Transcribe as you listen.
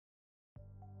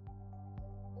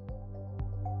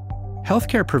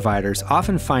Healthcare providers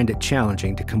often find it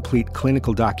challenging to complete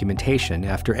clinical documentation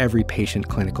after every patient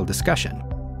clinical discussion.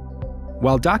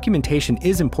 While documentation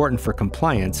is important for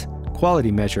compliance, quality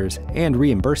measures, and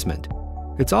reimbursement,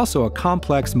 it's also a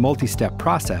complex multi-step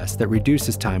process that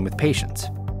reduces time with patients.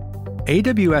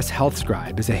 AWS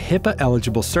HealthScribe is a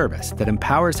HIPAA-eligible service that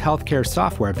empowers healthcare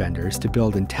software vendors to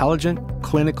build intelligent,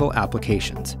 clinical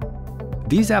applications.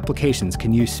 These applications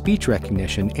can use speech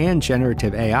recognition and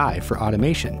generative AI for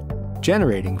automation,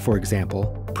 generating, for example,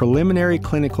 preliminary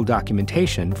clinical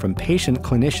documentation from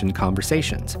patient-clinician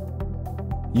conversations.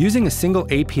 Using a single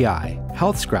API,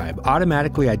 HealthScribe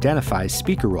automatically identifies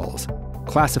speaker roles,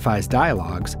 classifies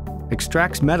dialogues,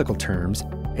 extracts medical terms,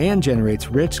 and generates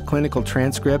rich clinical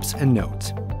transcripts and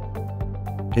notes.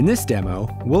 In this demo,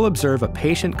 we'll observe a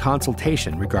patient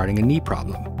consultation regarding a knee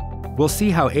problem. We'll see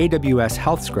how AWS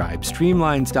HealthScribe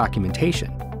streamlines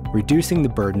documentation, reducing the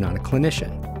burden on a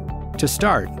clinician. To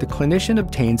start, the clinician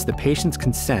obtains the patient's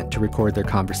consent to record their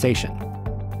conversation.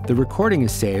 The recording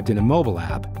is saved in a mobile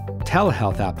app,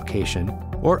 telehealth application,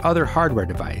 or other hardware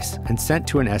device and sent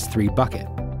to an S3 bucket.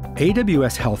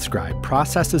 AWS HealthScribe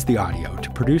processes the audio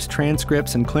to produce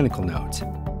transcripts and clinical notes.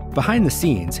 Behind the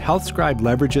scenes, HealthScribe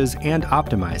leverages and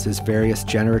optimizes various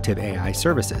generative AI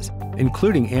services,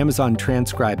 including Amazon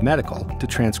Transcribe Medical to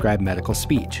transcribe medical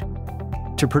speech.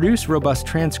 To produce robust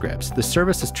transcripts, the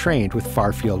service is trained with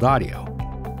far-field audio.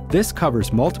 This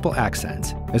covers multiple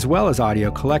accents, as well as audio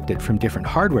collected from different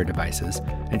hardware devices,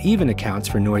 and even accounts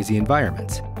for noisy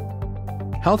environments.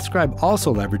 HealthScribe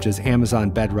also leverages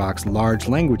Amazon Bedrock's large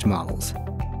language models.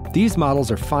 These models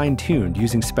are fine-tuned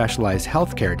using specialized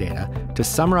healthcare data to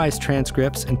summarize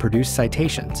transcripts and produce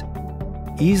citations.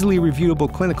 Easily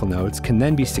reviewable clinical notes can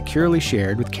then be securely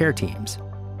shared with care teams.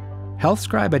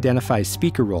 HealthScribe identifies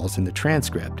speaker roles in the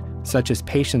transcript, such as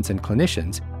patients and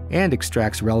clinicians, and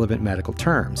extracts relevant medical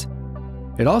terms.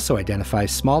 It also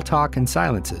identifies small talk and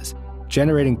silences,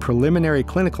 generating preliminary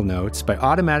clinical notes by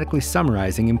automatically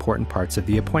summarizing important parts of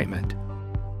the appointment.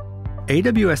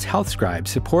 AWS HealthScribe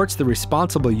supports the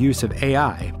responsible use of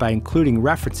AI by including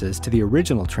references to the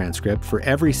original transcript for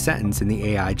every sentence in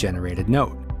the AI-generated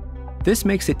note. This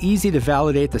makes it easy to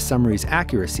validate the summary's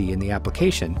accuracy in the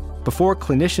application before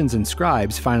clinicians and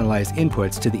scribes finalize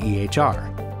inputs to the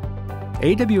EHR.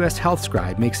 AWS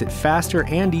HealthScribe makes it faster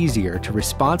and easier to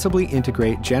responsibly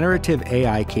integrate generative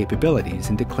AI capabilities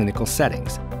into clinical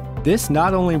settings. This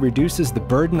not only reduces the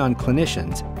burden on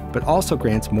clinicians, but also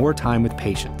grants more time with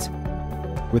patients.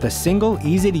 With a single,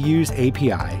 easy-to-use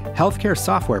API, healthcare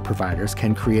software providers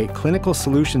can create clinical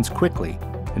solutions quickly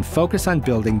and focus on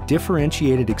building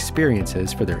differentiated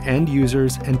experiences for their end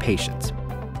users and patients.